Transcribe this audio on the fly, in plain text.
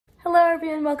Hello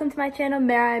everyone, welcome to my channel.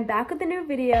 Mara, I'm back with a new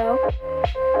video.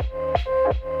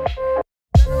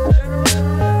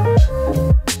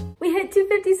 We hit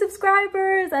 250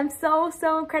 subscribers. I'm so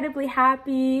incredibly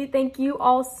happy. Thank you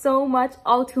all so much,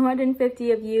 all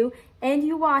 250 of you, and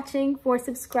you watching, for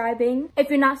subscribing. If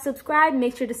you're not subscribed,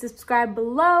 make sure to subscribe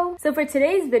below. So for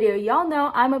today's video, y'all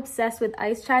know I'm obsessed with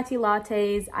iced chai tea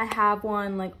lattes. I have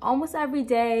one like almost every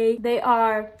day. They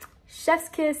are chef's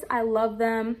kiss. I love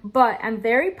them, but I'm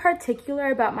very particular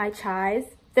about my chais.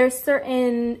 There's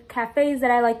certain cafes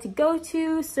that I like to go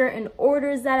to, certain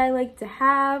orders that I like to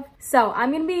have. So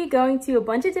I'm gonna be going to a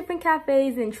bunch of different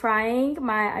cafes and trying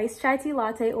my iced chai tea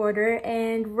latte order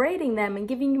and rating them and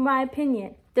giving you my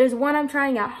opinion. There's one I'm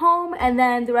trying at home, and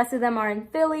then the rest of them are in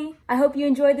Philly. I hope you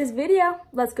enjoyed this video.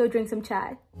 Let's go drink some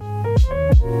chai.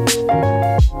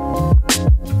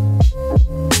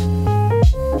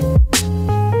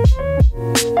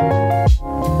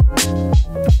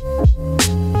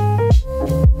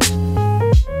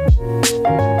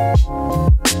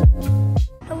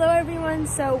 Hello everyone,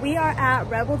 so we are at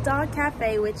Rebel Dog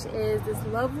Cafe, which is this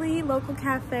lovely local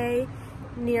cafe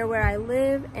near where I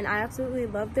live, and I absolutely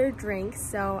love their drinks.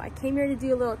 So I came here to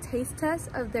do a little taste test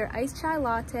of their iced chai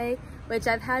latte, which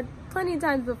I've had plenty of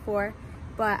times before,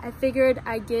 but I figured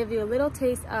I'd give you a little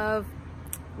taste of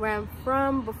where I'm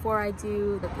from before I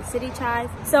do the city chais.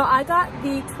 So I got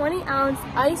the 20-ounce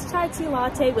iced chai tea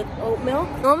latte with oat milk.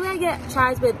 Normally I get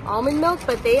chais with almond milk,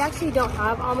 but they actually don't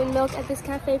have almond milk at this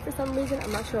cafe for some reason.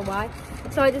 I'm not sure why.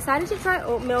 So I decided to try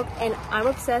oat milk, and I'm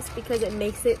obsessed because it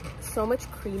makes it so much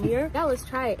creamier. Yeah, let's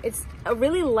try it. It's a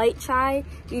really light chai.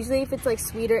 Usually if it's like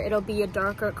sweeter, it'll be a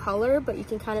darker color, but you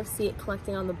can kind of see it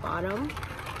collecting on the bottom.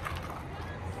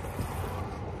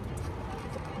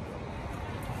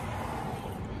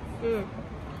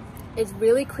 It's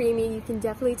really creamy. You can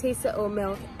definitely taste the oat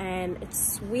milk, and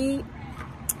it's sweet.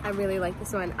 I really like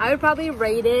this one. I would probably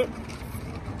rate it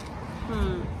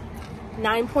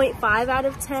 9.5 out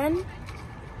of 10.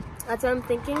 That's what I'm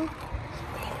thinking.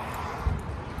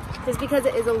 Just because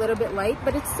it is a little bit light,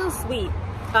 but it's still sweet.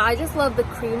 I just love the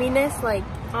creaminess, like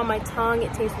on my tongue.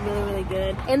 It tastes really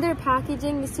good. And their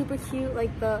packaging is super cute,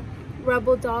 like the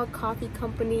Rebel Dog Coffee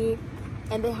Company.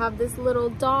 And they have this little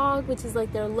dog, which is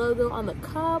like their logo on the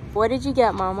cup. What did you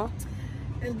get, Mama?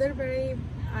 Elderberry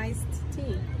iced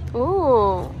tea.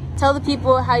 Ooh. Tell the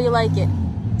people how you like it.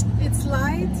 It's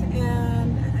light,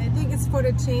 and I think it's for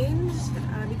a change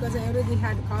because I already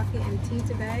had coffee and tea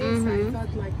today. So I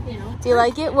felt like, you know. Do you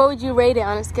like it? What would you rate it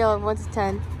on a scale of 1 to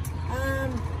 10? 8.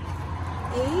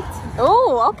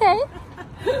 Oh, okay.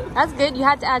 That's good. You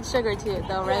had to add sugar to it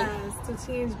though, right? Yes, to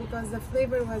change because the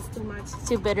flavor was too much.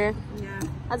 Too bitter. Yeah.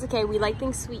 That's okay. We like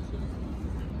things sweet here.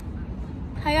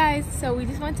 Hi guys. So we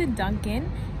just went to Dunkin'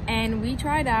 and we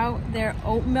tried out their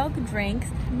oat milk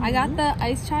drinks. I got the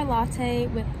iced chai latte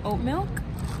with oat milk.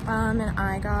 And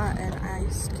I got an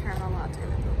iced caramel latte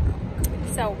with oat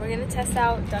milk. So we're gonna test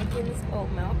out Dunkin's oat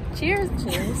milk. Cheers.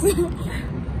 Cheers.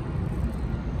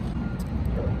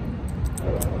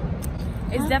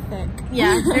 It's definitely,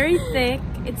 yeah, it's very thick.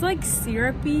 It's like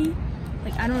syrupy.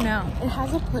 Like, I don't know. It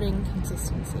has a pudding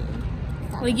consistency.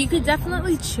 Like, you could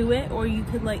definitely chew it, or you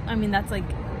could, like, I mean, that's like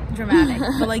dramatic,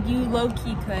 but like you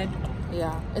low-key could.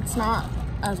 Yeah, it's not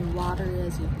as watery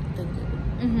as you think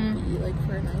it would be, like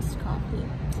for an iced coffee.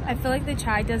 I feel like the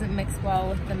chai doesn't mix well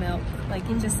with the milk. Like,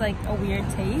 it's just like a weird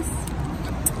taste.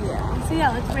 Yeah. So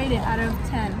yeah, let's rate it out of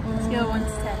 10. Scale 1 to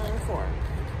 10. 4.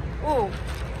 Oh.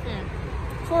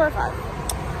 4 or 5.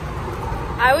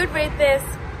 I would rate this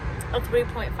a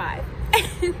 3.5.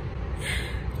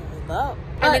 Low.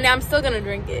 I mean, I'm still gonna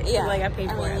drink it. Yeah. Like, I paid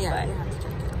for it. Yeah, but. you have to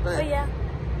drink it. But yeah.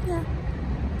 Yeah.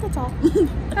 That's all.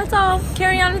 That's all.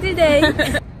 Carry on with your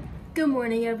day. Good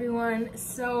morning, everyone.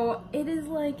 So it is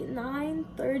like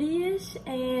 9:30ish,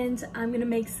 and I'm gonna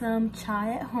make some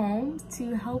chai at home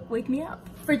to help wake me up.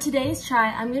 For today's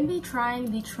chai, I'm gonna be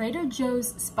trying the Trader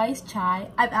Joe's Spice Chai.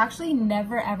 I've actually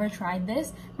never ever tried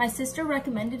this. My sister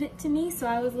recommended it to me, so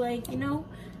I was like, you know,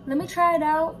 let me try it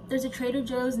out. There's a Trader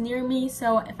Joe's near me,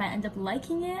 so if I end up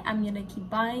liking it, I'm gonna keep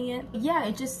buying it. Yeah,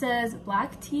 it just says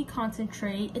black tea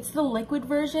concentrate. It's the liquid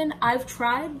version. I've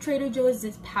tried Trader Joe's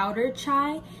this powdered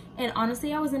chai, and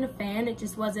honestly, I wasn't a fan. It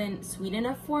just wasn't sweet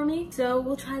enough for me. So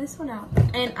we'll try this one out.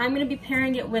 And I'm gonna be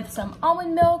pairing it with some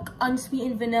almond milk,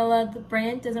 unsweetened vanilla. The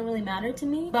brand doesn't really matter to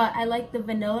me, but I like the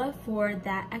vanilla for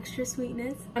that extra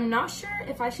sweetness. I'm not sure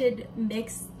if I should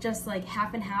mix just like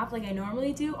half and half like I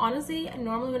normally do. Honestly,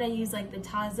 normally when I use like the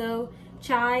Tazo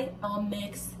chai, I'll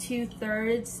mix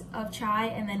 2/3 of chai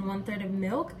and then 1/3 of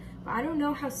milk. But I don't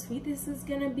know how sweet this is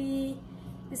gonna be.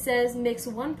 It says mix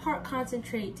 1 part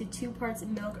concentrate to 2 parts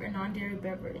milk or non-dairy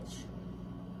beverage.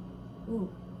 Ooh.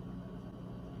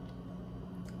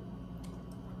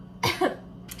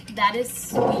 That is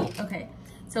sweet. Okay,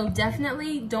 so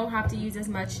definitely don't have to use as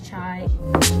much chai.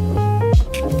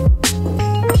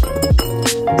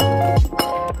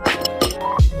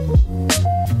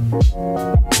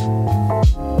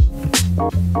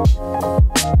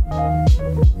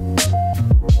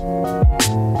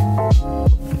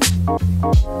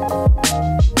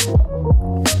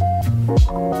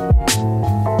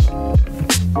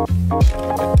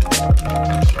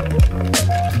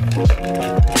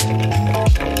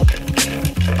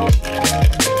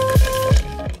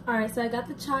 Alright, so I got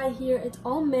the chai here. It's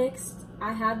all mixed.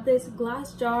 I have this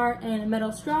glass jar and a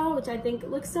metal straw, which I think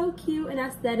looks so cute and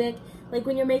aesthetic. Like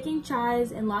when you're making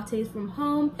chais and lattes from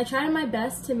home, I tried my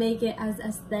best to make it as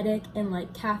aesthetic and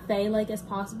like cafe-like as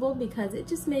possible because it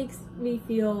just makes me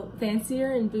feel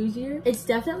fancier and bougier. It's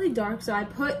definitely dark, so I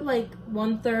put like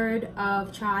 1/3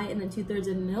 of chai and then 2/3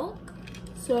 of milk.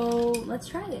 So let's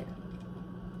try it.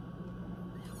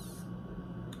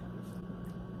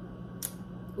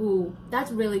 Ooh,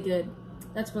 that's really good.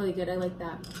 That's really good. I like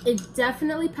that. It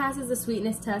definitely passes the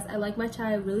sweetness test. I like my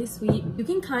chai really sweet. You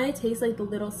can kind of taste like the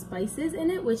little spices in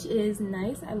it, which is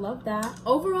nice. I love that.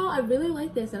 Overall, I really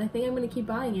like this and I think I'm going to keep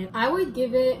buying it. I would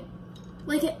give it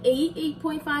like an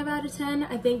 8.5 out of 10.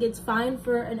 I think it's fine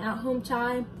for an at-home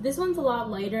chai. This one's a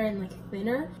lot lighter and like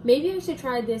thinner. Maybe I should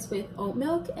try this with oat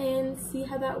milk and see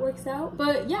how that works out.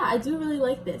 But yeah, I do really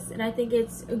like this and I think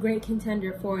it's a great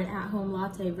contender for an at-home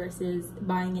latte versus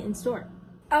buying it in store.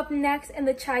 Up next in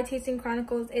the Chai Tasting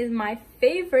Chronicles is my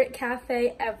favorite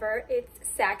cafe ever. It's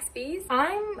Saxby's.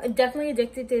 I'm definitely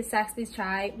addicted to Saxby's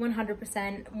chai,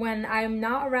 100%. When I'm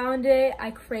not around it,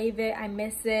 I crave it, I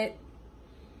miss it.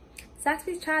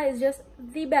 Saxby's chai is just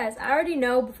the best. I already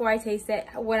know before I taste it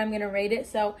what I'm gonna rate it,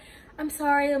 so I'm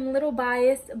sorry, I'm a little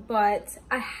biased, but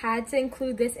I had to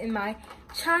include this in my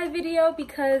chai video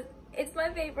because it's my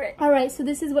favorite. Alright, so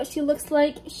this is what she looks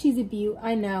like. She's a beaut,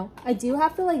 I know. I do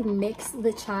have to like mix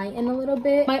the chai in a little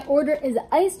bit. My order is an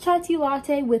iced chai tea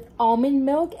latte with almond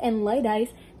milk and light ice.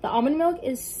 The almond milk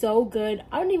is so good.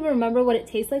 I don't even remember what it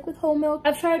tastes like with whole milk.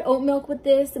 I've tried oat milk with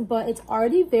this, but it's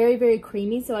already very, very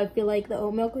creamy, so I feel like the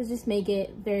oat milk would just make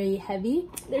it very heavy.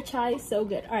 Their chai is so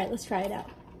good. Alright, let's try it out.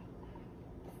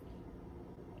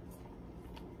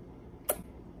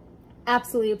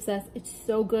 Absolutely obsessed. It's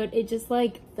so good. It's just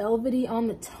like velvety on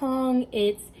the tongue.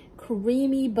 It's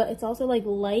creamy, but it's also like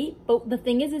light. But the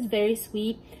thing is, it's very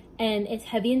sweet and it's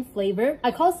heavy in flavor.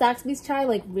 I call Saxby's chai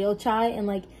like real chai and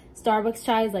like Starbucks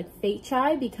chai is like fake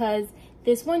chai because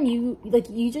this one, you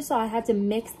just saw I had to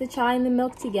mix the chai and the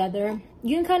milk together.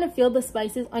 You can kind of feel the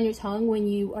spices on your tongue when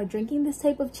you are drinking this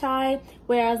type of chai,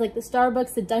 whereas like the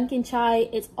Starbucks, the Dunkin' chai,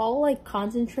 it's all like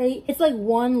concentrate. It's like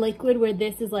one liquid, where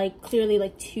this is like clearly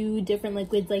like 2 different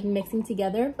liquids like mixing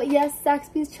together. But yes,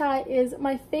 Saxby's chai is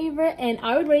my favorite and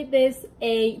I would rate this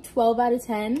a 12 out of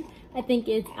 10. I think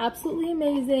it's absolutely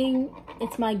amazing.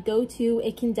 It's my go-to.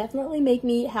 It can definitely make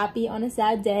me happy on a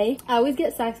sad day. I always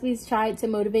get Saxby's chai to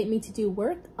motivate me to do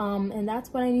work, and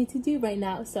that's what I need to do right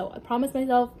now. So I promised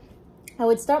myself I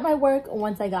would start my work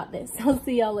once I got this. I'll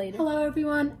see y'all later. Hello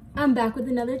everyone, I'm back with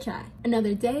another chai.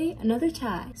 Another day, another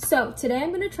chai. So today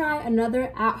I'm gonna try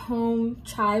another at-home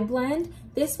chai blend.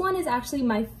 This one is actually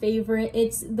my favorite.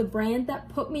 It's the brand that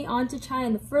put me onto chai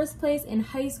in the first place in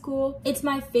high school. It's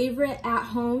my favorite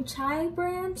at-home chai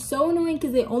brand. So annoying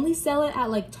because they only sell it at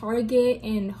like Target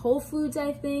and Whole Foods,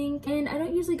 I think, and I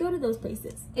don't usually go to those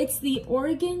places. It's the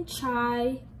Oregon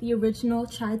Chai, the original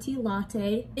chai tea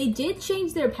latte. They did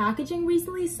change their packaging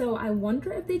recently, so I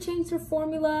wonder if they changed their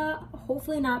formula.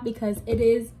 Hopefully not, because it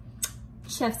is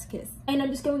chef's kiss. And I'm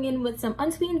just going in with some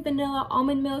unsweetened vanilla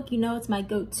almond milk. You know, it's my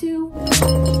go-to.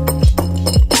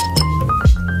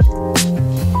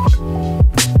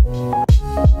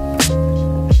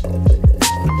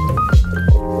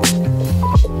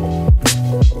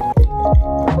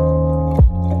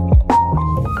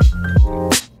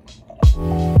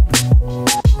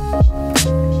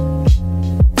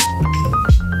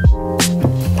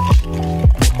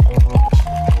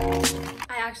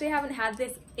 Haven't had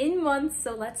this in months,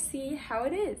 so let's see how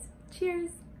it is. Cheers.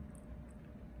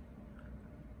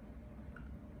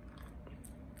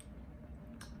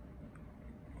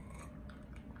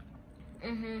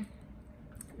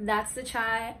 That's the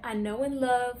chai I know and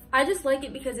love. I just like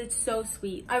it because it's so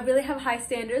sweet. I really have high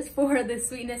standards for the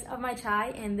sweetness of my chai,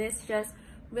 and this just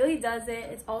really does it.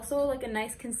 It's also like a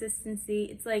nice consistency.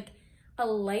 It's like a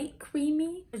light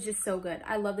creamy. It's just so good.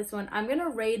 I love this one. I'm gonna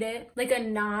rate it like a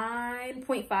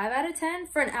 9.5 out of 10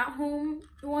 for an at-home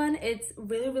one. It's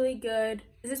really, really good.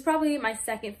 This is probably my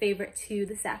second favorite to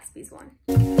the Saxby's one.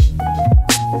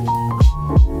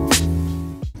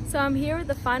 So I'm here with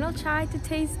the final chai to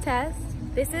taste test.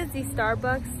 This is the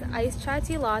Starbucks iced chai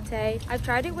tea latte. I've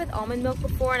tried it with almond milk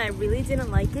before and I really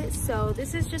didn't like it. So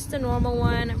this is just a normal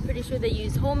one. I'm pretty sure they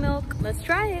use whole milk. Let's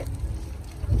try it.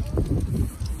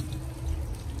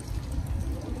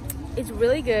 It's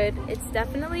really good. It's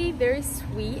definitely very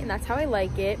sweet and that's how I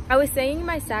like it. I was saying in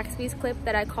my Saxby's clip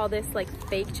that I call this like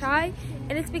fake chai,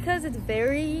 and it's because it's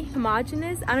very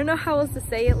homogenous. I don't know how else to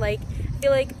say it. Like, I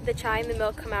feel like the chai and the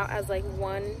milk come out as like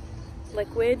one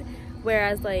liquid,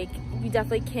 whereas like you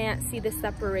definitely can't see the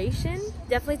separation.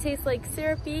 Definitely tastes like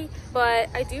syrupy, but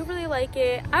I do really like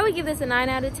it. I would give this a 9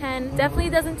 out of 10. Definitely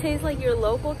doesn't taste like your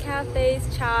local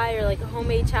cafe's chai or like a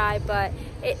homemade chai, but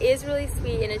it is really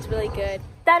sweet and it's really good.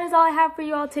 That is all I have for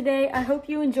you all today. I hope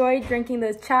you enjoyed drinking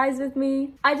those chais with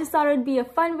me. I just thought it would be a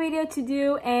fun video to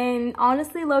do, and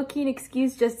honestly low-key an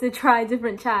excuse just to try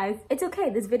different chais. It's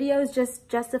okay, this video is just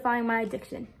justifying my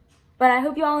addiction. But I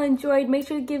hope you all enjoyed. Make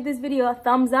sure to give this video a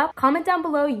thumbs up. Comment down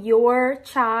below your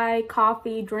chai,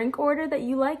 coffee, drink order that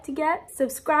you like to get.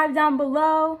 Subscribe down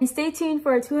below. And stay tuned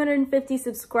for a 250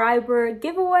 subscriber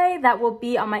giveaway that will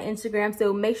be on my Instagram.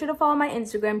 So make sure to follow my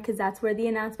Instagram because that's where the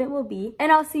announcement will be.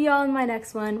 And I'll see y'all in my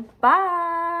next one. Bye!